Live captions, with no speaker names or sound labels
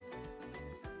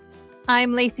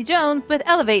I'm Lacey Jones with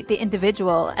Elevate the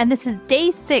Individual, and this is day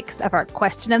 6 of our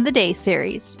Question of the Day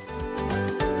series.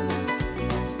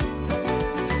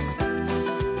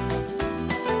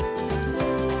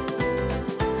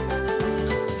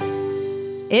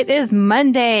 It is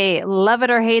Monday. Love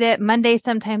it or hate it, Monday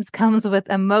sometimes comes with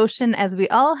emotion as we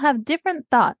all have different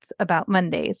thoughts about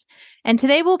Mondays. And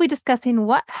today we'll be discussing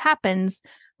what happens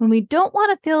when we don't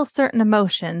want to feel certain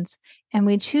emotions and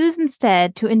we choose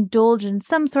instead to indulge in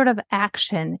some sort of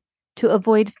action to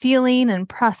avoid feeling and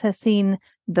processing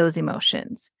those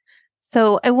emotions.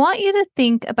 So I want you to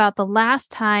think about the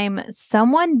last time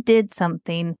someone did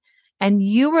something and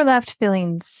you were left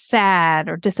feeling sad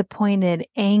or disappointed,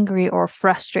 angry, or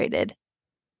frustrated.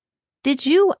 Did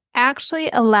you actually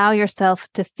allow yourself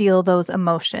to feel those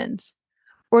emotions?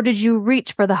 Or did you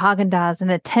reach for the Haagen-Dazs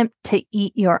and attempt to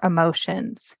eat your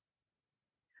emotions?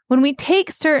 When we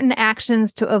take certain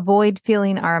actions to avoid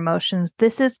feeling our emotions,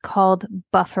 this is called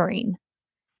buffering.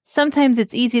 Sometimes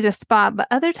it's easy to spot, but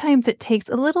other times it takes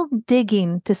a little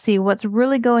digging to see what's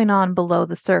really going on below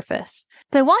the surface.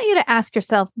 So I want you to ask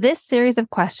yourself this series of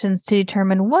questions to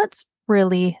determine what's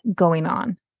really going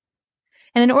on.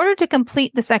 And in order to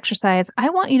complete this exercise,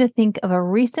 I want you to think of a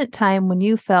recent time when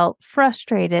you felt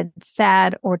frustrated,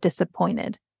 sad, or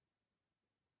disappointed.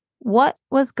 What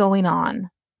was going on?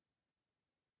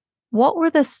 What were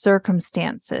the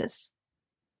circumstances?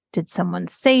 Did someone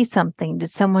say something?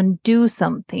 Did someone do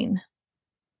something?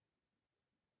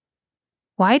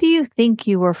 Why do you think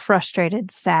you were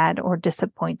frustrated, sad, or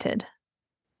disappointed?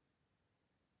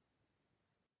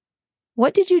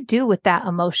 What did you do with that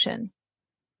emotion?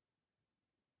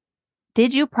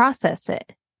 Did you process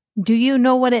it? Do you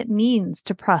know what it means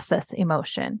to process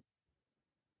emotion?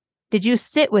 Did you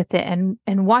sit with it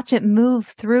and watch it move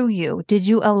through you? Did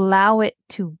you allow it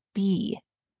to be?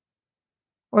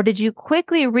 Or did you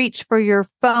quickly reach for your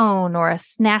phone or a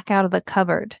snack out of the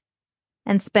cupboard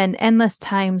and spend endless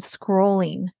time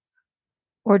scrolling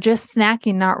or just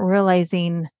snacking, not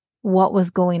realizing what was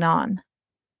going on?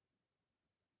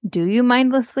 Do you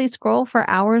mindlessly scroll for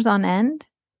hours on end?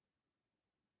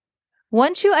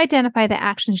 Once you identify the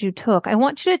actions you took, I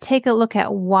want you to take a look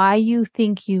at why you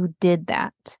think you did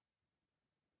that.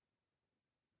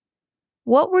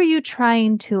 What were you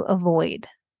trying to avoid?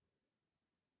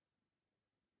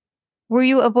 Were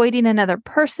you avoiding another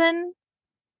person,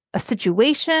 a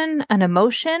situation, an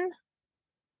emotion?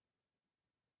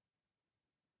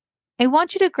 I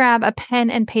want you to grab a pen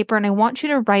and paper and I want you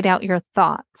to write out your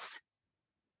thoughts.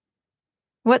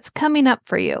 What's coming up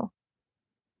for you?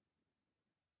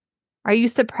 Are you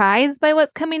surprised by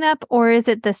what's coming up, or is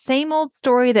it the same old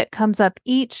story that comes up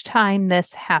each time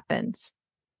this happens?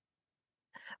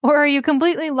 Or are you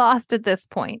completely lost at this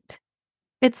point?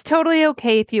 It's totally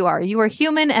okay if you are. You are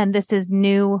human and this is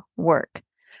new work.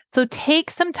 So take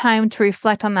some time to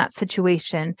reflect on that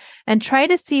situation and try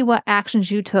to see what actions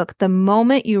you took the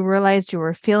moment you realized you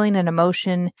were feeling an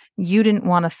emotion you didn't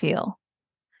want to feel.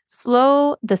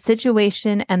 Slow the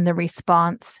situation and the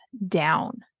response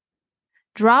down.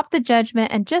 Drop the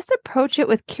judgment and just approach it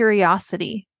with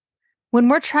curiosity. When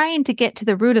we're trying to get to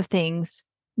the root of things,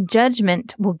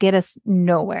 judgment will get us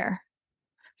nowhere.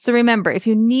 So remember, if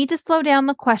you need to slow down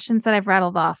the questions that I've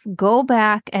rattled off, go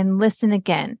back and listen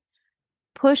again.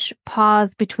 Push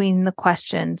pause between the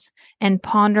questions and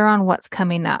ponder on what's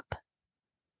coming up.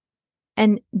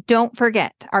 And don't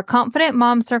forget, our Confident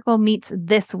Mom Circle meets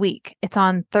this week. It's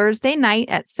on Thursday night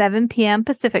at 7 p.m.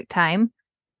 Pacific time,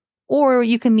 or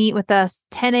you can meet with us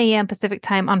 10 a.m. Pacific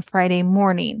time on Friday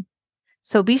morning.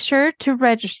 So be sure to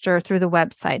register through the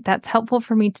website. That's helpful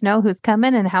for me to know who's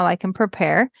coming and how I can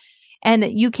prepare. And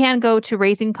you can go to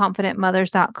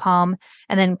raisingconfidentmothers.com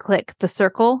and then click the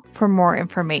circle for more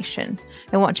information.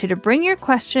 I want you to bring your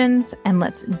questions and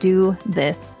let's do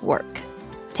this work.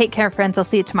 Take care, friends. I'll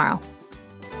see you tomorrow.